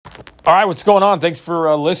All right, what's going on? Thanks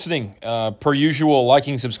for listening. Per usual,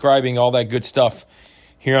 liking, subscribing, all that good stuff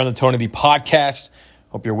here on the Tony D podcast.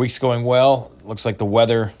 Hope your week's going well. Looks like the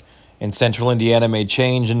weather in central Indiana may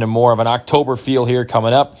change into more of an October feel here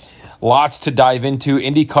coming up. Lots to dive into.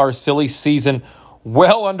 IndyCar silly season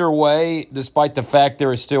well underway, despite the fact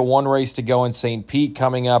there is still one race to go in St. Pete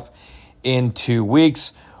coming up in 2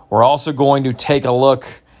 weeks. We're also going to take a look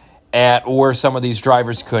at where some of these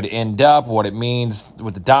drivers could end up, what it means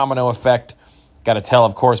with the domino effect. Got to tell,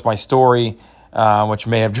 of course, my story, which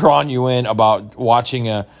may have drawn you in, about watching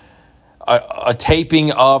a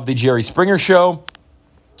taping of the Jerry Springer show.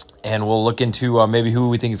 And we'll look into maybe who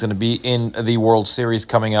we think is going to be in the World Series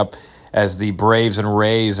coming up as the Braves and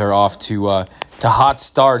Rays are off to hot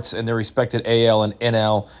starts in their respective AL and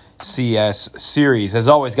NLCS series. As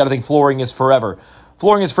always, got to think flooring is forever.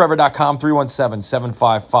 FlooringIsForever.com,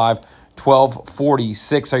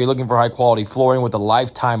 317-755-1246. Are you looking for high-quality flooring with a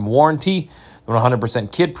lifetime warranty?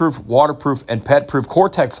 100% kid-proof, waterproof, and pet-proof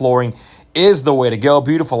Core-Tech flooring is the way to go.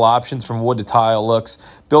 Beautiful options from wood to tile looks.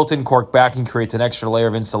 Built-in cork backing creates an extra layer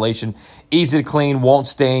of insulation. Easy to clean, won't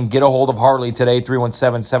stain. Get a hold of Harley today,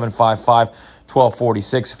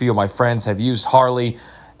 317-755-1246. A few of my friends have used Harley,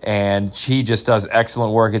 and she just does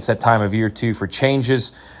excellent work. It's that time of year, too, for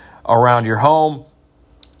changes around your home.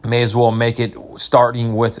 May as well make it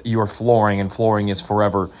starting with your flooring, and flooring is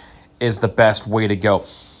forever is the best way to go.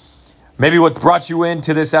 Maybe what brought you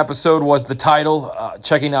into this episode was the title,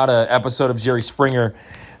 checking out an episode of Jerry Springer.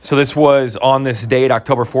 So this was on this date,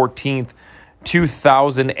 October 14th,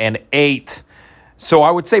 2008. So I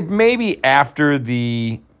would say maybe after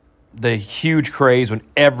the huge craze when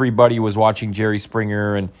everybody was watching Jerry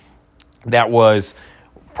Springer, and that was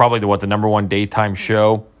probably the number one daytime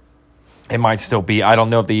show. It might still be. I don't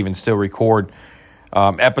know if they even still record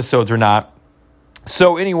episodes or not.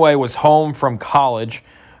 So anyway, was home from college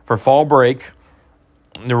for fall break.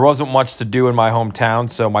 There wasn't much to do in my hometown,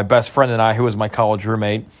 so my best friend and I, who was my college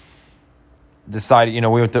roommate, decided,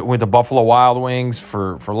 we went to Buffalo Wild Wings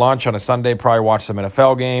for lunch on a Sunday, probably watched some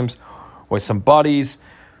NFL games with some buddies.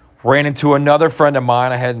 Ran into another friend of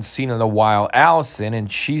mine I hadn't seen in a while, Allison, and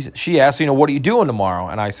she asked, what are you doing tomorrow?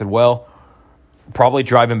 And I said, well, probably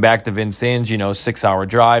driving back to Vincennes, 6-hour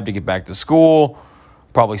drive to get back to school.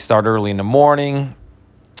 Probably start early in the morning.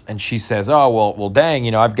 And she says, oh, well,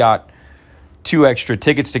 dang, I've got 2 extra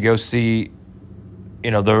tickets to go see,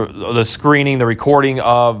 the screening, the recording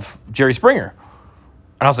of Jerry Springer.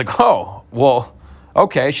 And I was like, oh, well,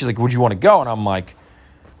 okay. She's like, would you want to go? And I'm like,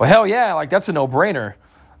 well, hell yeah, that's a no-brainer.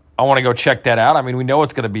 I want to go check that out. I mean, we know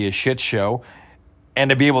it's going to be a shit show. And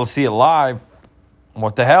to be able to see it live,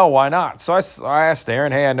 what the hell, why not? So I asked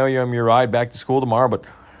Aaron, hey, I know you're on your ride back to school tomorrow, but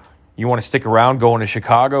you want to stick around going to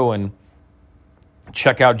Chicago and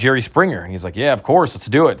check out Jerry Springer? And he's like, yeah, of course, let's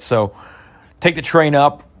do it. So take the train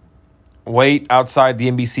up, wait outside the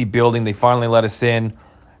NBC building. They finally let us in.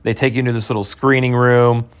 They take you into this little screening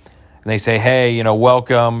room, and they say, hey,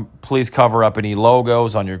 welcome. Please cover up any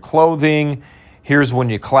logos on your clothing. Here's when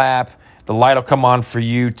you clap. The light will come on for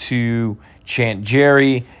you to chant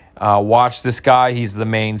Jerry. Watch this guy. He's the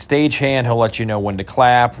main stagehand. He'll let you know when to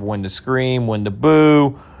clap, when to scream, when to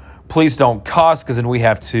boo. Please don't cuss, because then we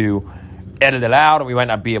have to edit it out, and we might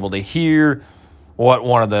not be able to hear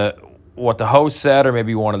what the host said, or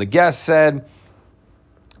maybe one of the guests said.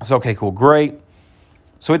 So, okay, cool, great.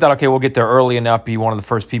 So we thought, okay, we'll get there early enough, be one of the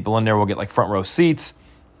first people in there. We'll get front row seats.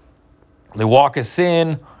 They walk us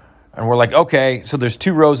in, and we're like, okay, so there's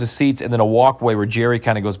 2 rows of seats and then a walkway where Jerry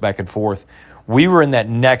kind of goes back and forth. We were in that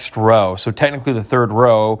next row, so technically the 3rd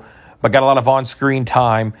row, but got a lot of on-screen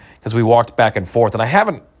time because we walked back and forth. And I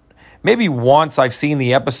haven't, maybe once I've seen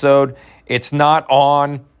the episode. It's not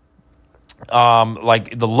on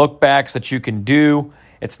the look-backs that you can do.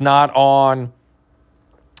 It's not on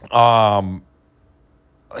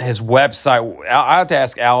his website. I have to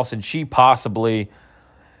ask Allison. She possibly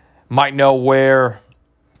might know where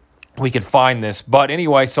we could find this. But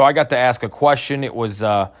anyway, so I got to ask a question. It was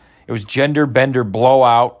Gender Bender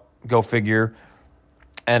Blowout, go figure.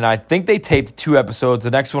 And I think they taped 2 episodes.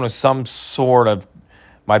 The next one was some sort of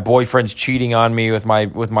my boyfriend's cheating on me with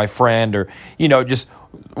my friend, or, just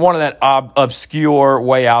one of that obscure,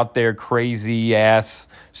 way out there, crazy-ass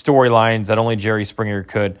storylines that only Jerry Springer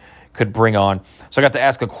could bring on. So I got to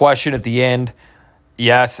ask a question at the end.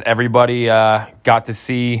 Yes, everybody got to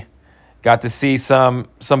see some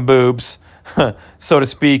boobs, so to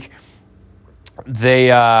speak. They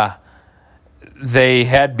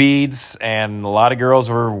had beads, and a lot of girls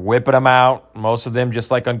were whipping them out, most of them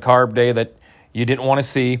just like on Carb Day that you didn't want to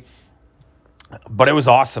see. But it was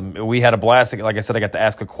awesome. We had a blast. Like I said, I got to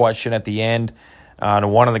ask a question at the end. to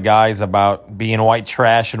one of the guys about being white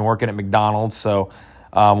trash and working at McDonald's. So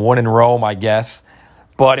one in Rome, I guess.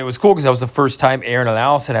 But it was cool because that was the first time Aaron and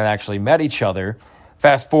Allison had actually met each other.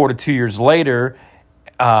 Fast forward to 2 years later,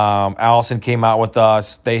 Allison came out with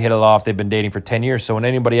us. They hit it off. They've been dating for 10 years. So when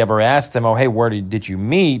anybody ever asked them, oh, hey, where did you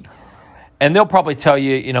meet? And they'll probably tell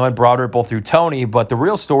you, in Broad Ripple through Tony. But the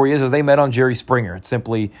real story is they met on Jerry Springer. It's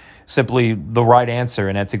simply the right answer,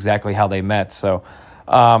 and that's exactly how they met. So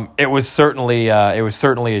it was certainly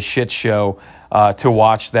a shit show to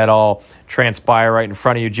watch that all transpire right in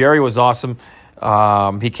front of you. Jerry was awesome.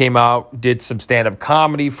 He came out, did some stand-up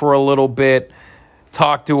comedy for a little bit,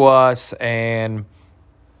 talked to us, and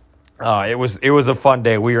it was a fun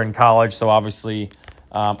day. We were in college, so obviously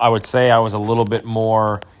I would say I was a little bit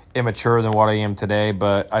more immature than what I am today,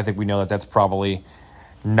 but I think we know that that's probably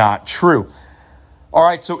not true. All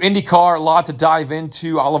right, so IndyCar, a lot to dive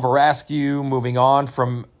into. Oliver Askew moving on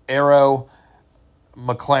from Arrow,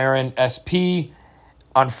 McLaren SP.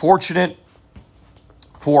 Unfortunate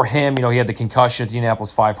for him, he had the concussion at the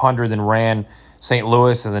Indianapolis 500, then ran St.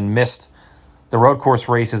 Louis, and then missed the road course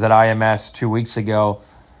races at IMS 2 weeks ago.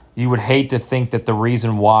 You would hate to think that the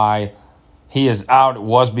reason why he is out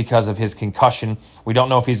was because of his concussion. We don't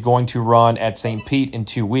know if he's going to run at St. Pete in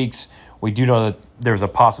 2 weeks. We do know that there's a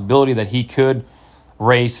possibility that he could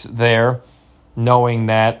race there, knowing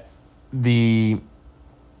that the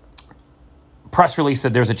press release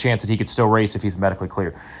said there's a chance that he could still race if he's medically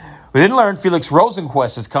cleared. We then learned Felix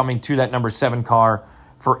Rosenqvist is coming to that number 7 car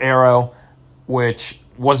for Arrow, which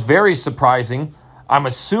was very surprising. I'm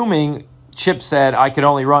assuming Chip said, I could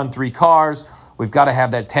only run 3 cars. We've got to have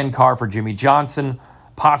that 10 car for Jimmy Johnson,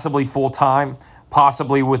 possibly full-time,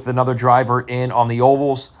 possibly with another driver in on the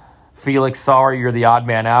ovals. Felix, sorry, you're the odd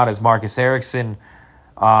man out as Marcus Ericsson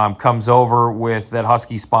comes over with that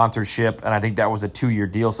Husky sponsorship, and I think that was a 2-year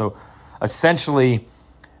deal. So essentially,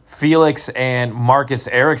 Felix and Marcus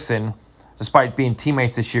Ericsson, despite being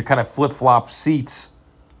teammates this year, kind of flip-flop seats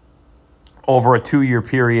over a 2-year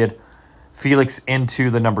period. Felix into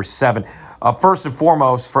the number 7. First and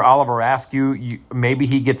foremost, for Oliver Askew, maybe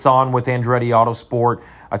he gets on with Andretti Autosport,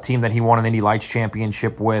 a team that he won an Indy Lights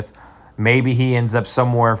championship with. Maybe he ends up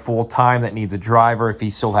somewhere full-time that needs a driver if he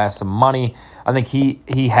still has some money. I think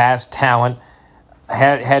he has talent,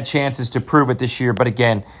 had chances to prove it this year. But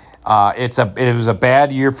again, it was a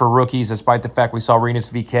bad year for rookies, despite the fact we saw Rinus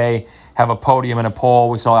VeeKay have a podium and a pole.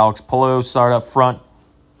 We saw Alex Palou start up front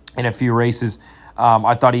in a few races.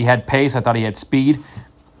 I thought he had pace. I thought he had speed.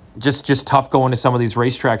 Just tough going to some of these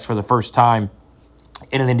racetracks for the first time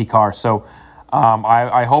in an Indy car. So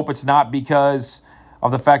I hope it's not because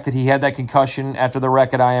of the fact that he had that concussion after the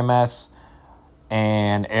wreck at IMS.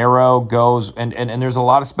 And Arrow goes, and there's a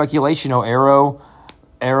lot of speculation. Arrow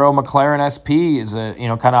McLaren SP is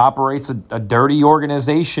kind of operates a dirty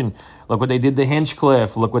organization. Look what they did to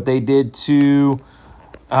Hinchcliffe. Look what they did to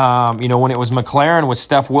when it was McLaren with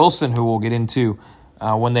Steph Wilson, who we'll get into,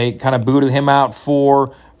 when they kind of booted him out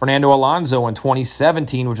for Fernando Alonso in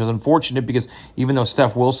 2017, which was unfortunate because even though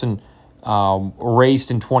Steph Wilson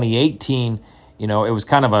raced in 2018, it was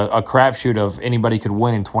kind of a crapshoot of anybody could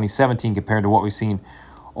win in 2017 compared to what we've seen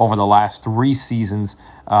over the last 3 seasons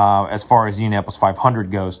as far as the Indianapolis 500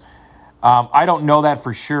 goes. I don't know that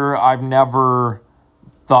for sure. I've never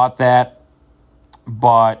thought that,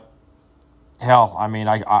 but hell, I mean,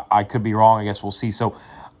 I could be wrong. I guess we'll see. So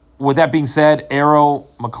with that being said, Arrow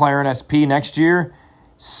McLaren SP next year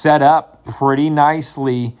set up pretty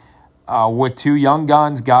nicely with 2 young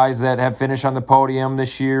guns, guys that have finished on the podium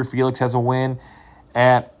this year. Felix has a win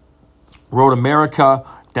at Road America.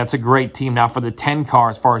 That's a great team. Now for the 10 car,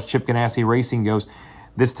 as far as Chip Ganassi Racing goes,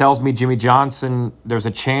 this tells me Jimmy Johnson, there's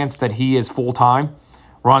a chance that he is full-time,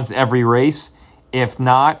 runs every race. If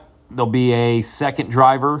not, there'll be a second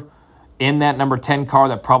driver in that number 10 car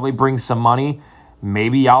that probably brings some money.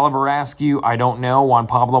 Maybe Oliver Askew, I don't know. Juan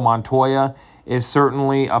Pablo Montoya is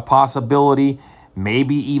certainly a possibility.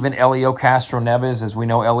 Maybe even Elio Castroneves, as we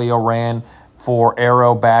know Elio ran for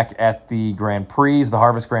Arrow back at the Grand Prix, the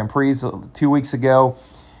Harvest Grand Prix 2 weeks ago.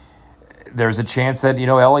 There's a chance that,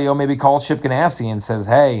 Elio maybe calls Chip Ganassi and says,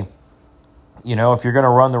 hey, if you're going to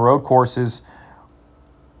run the road courses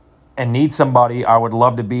and need somebody, I would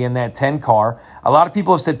love to be in that 10 car. A lot of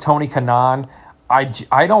people have said Tony Kanaan.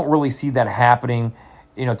 I don't really see that happening.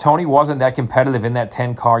 Tony wasn't that competitive in that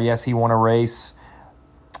 10 car. Yes, he won a race.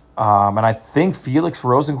 And I think Felix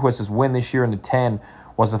Rosenqvist's win this year in the 10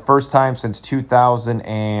 was the first time since 2000.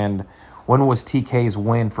 And when was TK's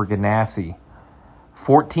win for Ganassi?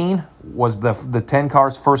 14 was the 10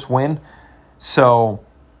 car's first win. So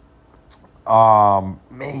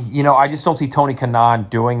I just don't see Tony Kanaan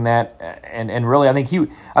doing that. And really, I think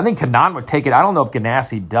Kanaan would take it. I don't know if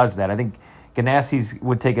Ganassi does that. I think Ganassi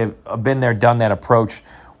would take a been there, done that approach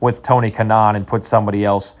with Tony Kanaan and put somebody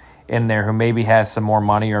else in there who maybe has some more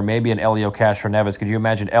money, or maybe an Elio Castroneves. Could you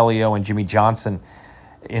imagine Elio and Jimmy Johnson?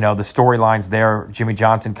 The storylines there, Jimmy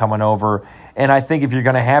Johnson coming over. And I think if you're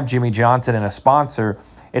going to have Jimmy Johnson and a sponsor,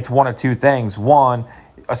 it's one of two things. One,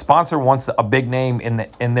 a sponsor wants a big name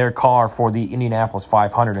in their car for the Indianapolis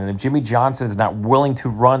 500. And if Jimmy Johnson is not willing to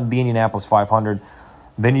run the Indianapolis 500,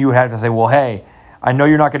 then you have to say, well, hey, I know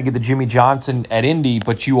you're not going to get the Jimmy Johnson at Indy,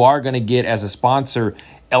 but you are going to get, as a sponsor,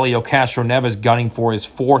 Elio Castroneves gunning for his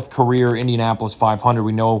fourth career Indianapolis 500.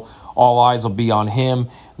 We know all eyes will be on him.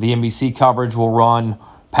 The NBC coverage will run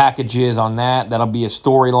packages on that. That'll be a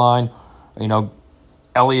storyline.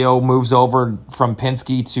 Elio moves over from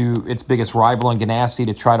Penske to its biggest rival in Ganassi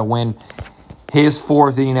to try to win his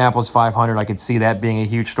fourth Indianapolis 500. I could see that being a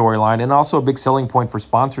huge storyline, and also a big selling point for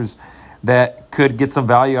sponsors that could get some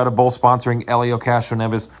value out of both sponsoring Elio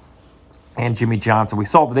Castroneves and Jimmy Johnson. We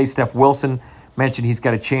saw today Steph Wilson mentioned he's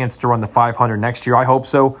got a chance to run the 500 next year. I hope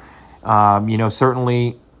so.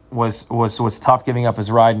 Certainly was tough giving up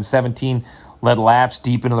his ride in 17, led laps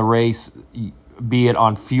deep into the race, be it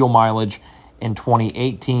on fuel mileage in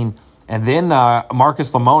 2018. And then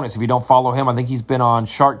Marcus Lemonis, if you don't follow him, I think he's been on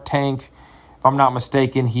Shark Tank. If I'm not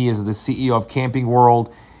mistaken, he is the CEO of Camping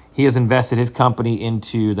World. He has invested his company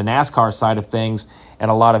into the NASCAR side of things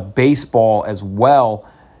and a lot of baseball as well.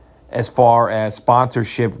 As far as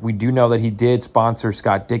sponsorship, we do know that he did sponsor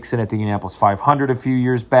Scott Dixon at the Indianapolis 500 a few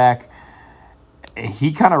years back.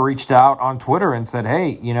 He kind of reached out on Twitter and said,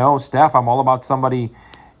 hey, Steph, I'm all about somebody,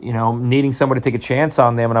 needing somebody to take a chance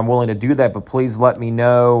on them, and I'm willing to do that, but please let me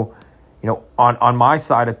know, on my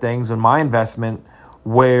side of things and my investment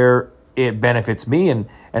where it benefits me. And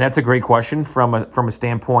that's a great question from a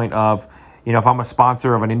standpoint of, if I'm a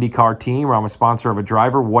sponsor of an IndyCar team or I'm a sponsor of a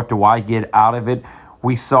driver, what do I get out of it?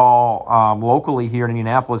 We saw locally here in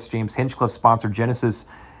Indianapolis, James Hinchcliffe sponsored Genesis,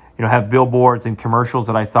 have billboards and commercials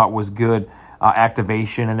that I thought was good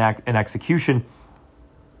activation and execution.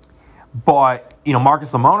 But,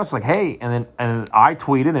 Marcus Lemonis like, hey, and I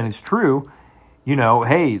tweeted, and it's true,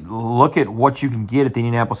 hey, look at what you can get at the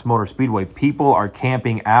Indianapolis Motor Speedway. People are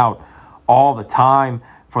camping out all the time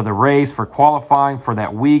for the race, for qualifying, for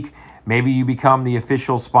that week. Maybe you become the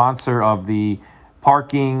official sponsor of the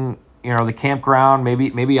parking, the campground. Maybe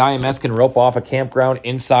IMS can rope off a campground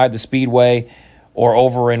inside the Speedway or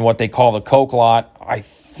over in what they call the Coke lot. I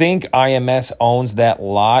think IMS owns that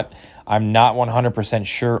lot. I'm not 100%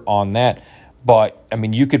 sure on that. But,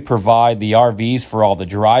 you could provide the RVs for all the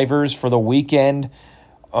drivers for the weekend.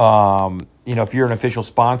 If you're an official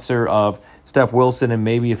sponsor of Steph Wilson and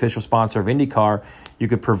maybe official sponsor of IndyCar, you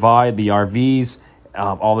could provide the RVs.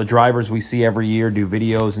 All the drivers we see every year do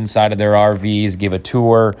videos inside of their RVs, give a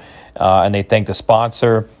tour, and they thank the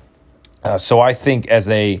sponsor. So I think as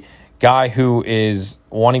a guy who is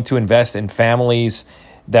wanting to invest in families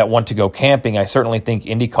that want to go camping, I certainly think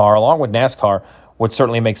IndyCar, along with NASCAR, would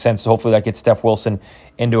certainly make sense. So hopefully that gets Steph Wilson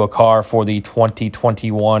into a car for the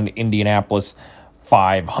 2021 Indianapolis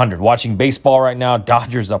 500. Watching baseball right now,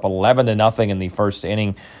 Dodgers up 11-0 in the first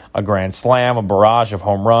inning, a grand slam, a barrage of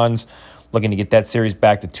home runs, looking to get that series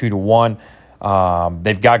back to 2-1.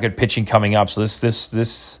 They've got good pitching coming up, so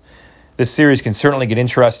this series can certainly get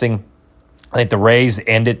interesting. I think the Rays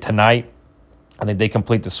end it tonight. I think they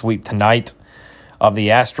complete the sweep tonight of the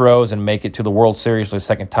Astros and make it to the World Series for the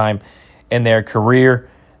second time in their career.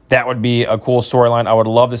 That would be a cool storyline. I would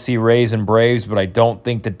love to see Rays and Braves, but I don't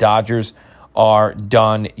think the Dodgers are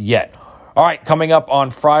done yet. All right, coming up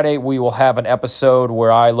on Friday, we will have an episode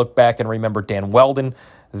where I look back and remember Dan Weldon,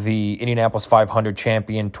 the Indianapolis 500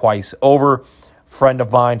 champion twice over. Friend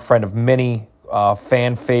of mine, friend of many,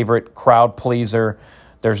 fan favorite, crowd pleaser.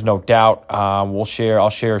 There's no doubt. I'll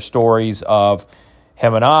share stories of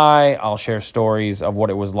him and I'll share stories of what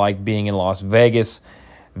it was like being in Las Vegas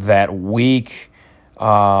that week.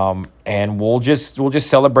 And we'll just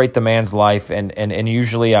celebrate the man's life. And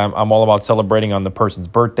usually I'm all about celebrating on the person's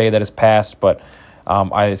birthday that has passed, but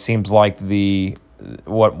it seems like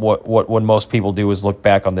what most people do is look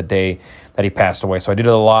back on the day that he passed away. So I did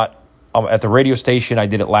it a lot at the radio station. I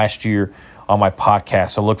did it last year on my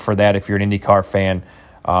podcast. So look for that if you're an IndyCar fan.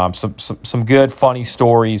 Some good, funny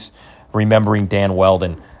stories remembering Dan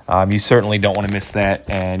Weldon. You certainly don't want to miss that,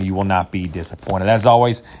 and you will not be disappointed. As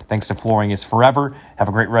always, thanks to Flooring is Forever. Have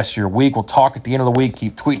a great rest of your week. We'll talk at the end of the week.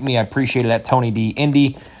 Keep tweeting me. I appreciate it at Tony D.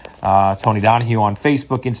 Indy. Tony Donahue on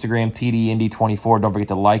Facebook, Instagram, TD Indy 24. Don't forget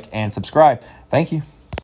to like and subscribe. Thank you.